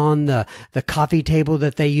out on the coffee table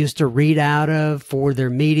that they used to read out of for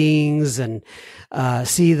their meetings, and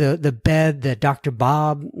see the bed that Dr.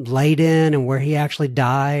 Bob laid in and where he actually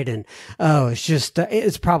died. And it's just,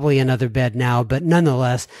 it's probably another bed now, but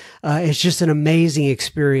nonetheless, it's just an amazing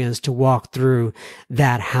experience to walk through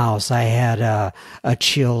that house. I had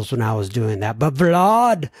chills when I was doing that. But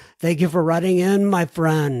Vlad, thank you for writing in, my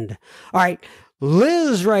friend. All right.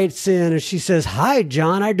 Liz writes in and she says, "Hi,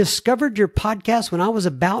 John. I discovered your podcast when I was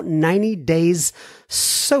about 90 days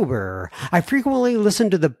sober. I frequently listen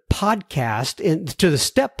to the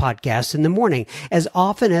Step podcast in the morning as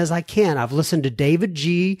often as I can. I've listened to David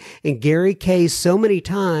G. and Gary K. so many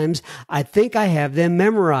times, I think I have them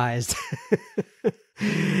memorized."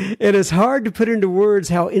 It is hard to put into words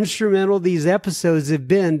how instrumental these episodes have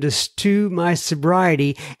been to my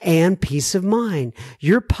sobriety and peace of mind.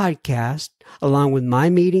 Your podcast, along with my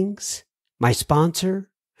meetings, my sponsor,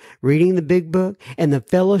 reading the big book, and the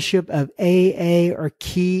fellowship of AA are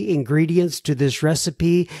key ingredients to this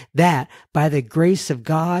recipe that, by the grace of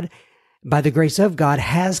God,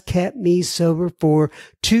 has kept me sober for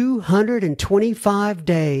 225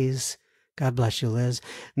 days. God bless you, Liz.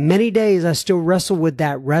 Many days I still wrestle with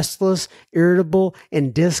that restless, irritable,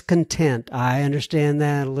 and discontent. I understand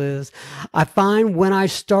that, Liz. I find when I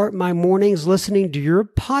start my mornings listening to your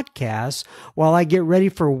podcast while I get ready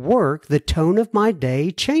for work, the tone of my day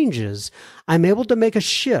changes. I'm able to make a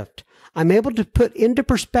shift. I'm able to put into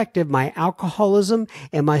perspective my alcoholism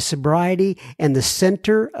and my sobriety, and the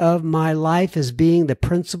center of my life as being the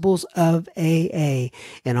principles of AA.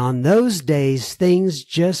 And on those days, things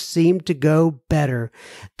just seem to go better.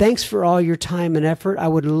 Thanks for all your time and effort. I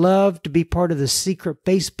would love to be part of the secret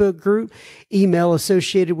Facebook group. Email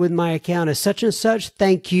associated with my account is such and such.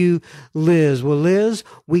 Thank you, Liz. Well, Liz,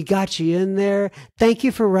 we got you in there. Thank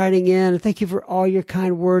you for writing in. Thank you for all your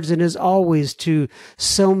kind words. And as always, to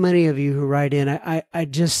so many of you who write in, I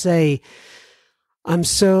just say, I'm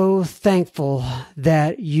so thankful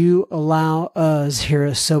that you allow us here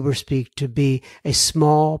at Sober Speak to be a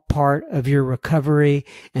small part of your recovery.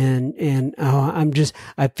 And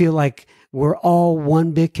I feel like we're all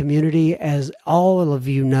one big community. As all of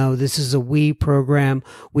you know, this is a we program.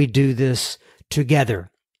 We do this together.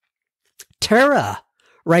 Tara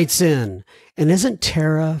writes in, and isn't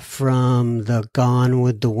Tara from the Gone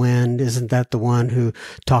with the Wind? Isn't that the one who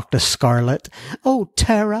talked to Scarlett? Oh,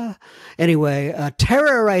 Tara. Anyway,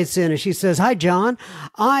 Tara writes in and she says, "Hi, John.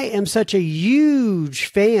 I am such a huge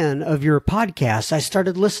fan of your podcast. I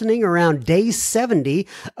started listening around day 70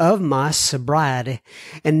 of my sobriety,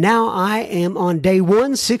 and now I am on day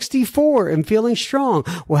 164 and feeling strong."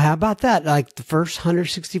 Well, how about that? Like the first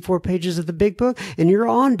 164 pages of the big book, and you're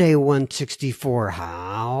on day 164.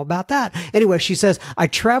 How about that? Anyway, she says, "I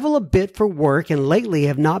travel a bit for work and lately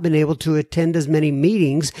have not been able to attend as many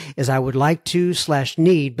meetings as I would like to /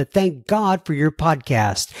 need, but thank God for your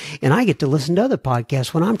podcast. And I get to listen to other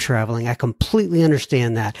podcasts when I'm traveling. I completely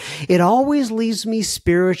understand that. It always leaves me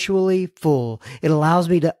spiritually full. It allows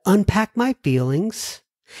me to unpack my feelings,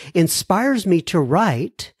 inspires me to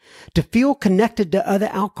write, to feel connected to other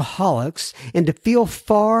alcoholics, and to feel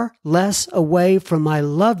far less away from my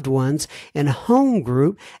loved ones and home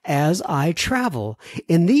group as I travel.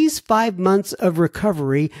 In these 5 months of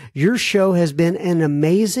recovery, your show has been an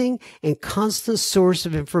amazing and constant source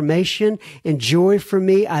of information and joy for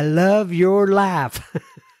me. I love your laugh."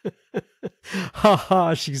 Ha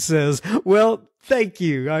ha, she says. Well, thank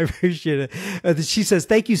you. I appreciate it. She says,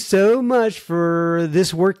 "Thank you so much for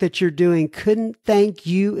this work that you're doing. Couldn't thank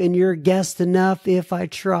you and your guest enough if I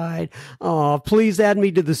tried. Oh, please add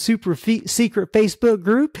me to the secret Facebook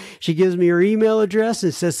group." She gives me her email address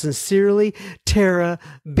and says, "Sincerely, Tara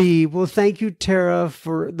B." Well, thank you, Tara,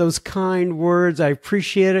 for those kind words. I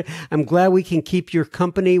appreciate it. I'm glad we can keep your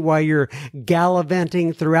company while you're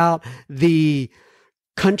gallivanting throughout the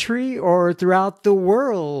country or throughout the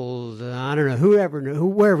world. I don't know,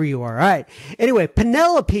 wherever you are. All right. Anyway,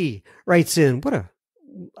 Penelope writes in.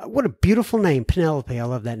 What a beautiful name, Penelope. I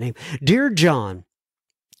love that name. "Dear John,"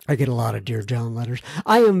 I get a lot of Dear John letters.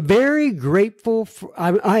 I am a very grateful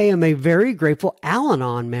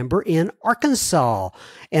Al-Anon member in Arkansas,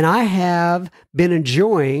 and I have been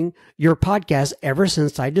enjoying your podcast ever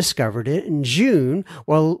since I discovered it in June,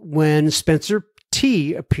 when Spencer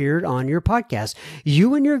T appeared on your podcast.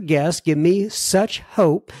 You and your guests give me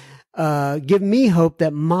hope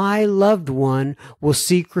that my loved one will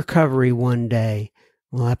seek recovery one day.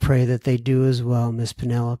 Well, I pray that they do as well, Miss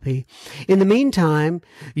Penelope. In the meantime,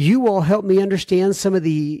 you all help me understand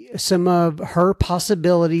some of her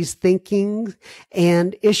possibilities, thinking,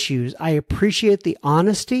 and issues. I appreciate the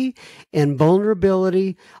honesty and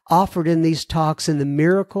vulnerability offered in these talks and the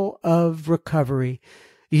miracle of recovery.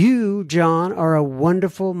 You, John, are a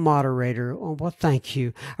wonderful moderator. Oh, well, thank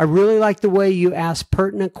you. I really like the way you ask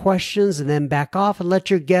pertinent questions and then back off and let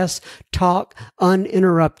your guests talk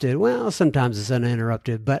uninterrupted. Well, sometimes it's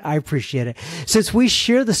uninterrupted, but I appreciate it. Since we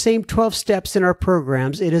share the same 12 steps in our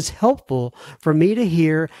programs, it is helpful for me to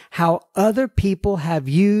hear how other people have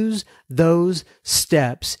used those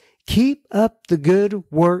steps. Keep up the good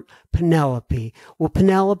work, Penelope. Well,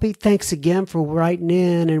 Penelope, thanks again for writing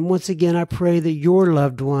in. And once again, I pray that your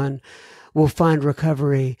loved one will find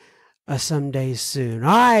recovery someday soon.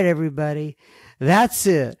 All right, everybody. That's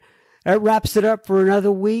it. That wraps it up for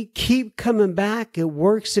another week. Keep coming back. It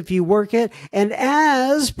works if you work it. And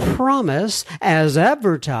as promised, as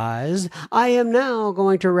advertised, I am now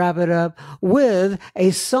going to wrap it up with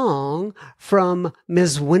a song from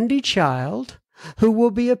Ms. Wendy Child, who will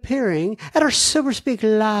be appearing at our Sober Speak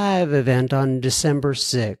Live event on December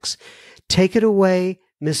 6th. Take it away,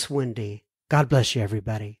 Miss Wendy. God bless you,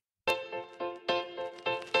 everybody.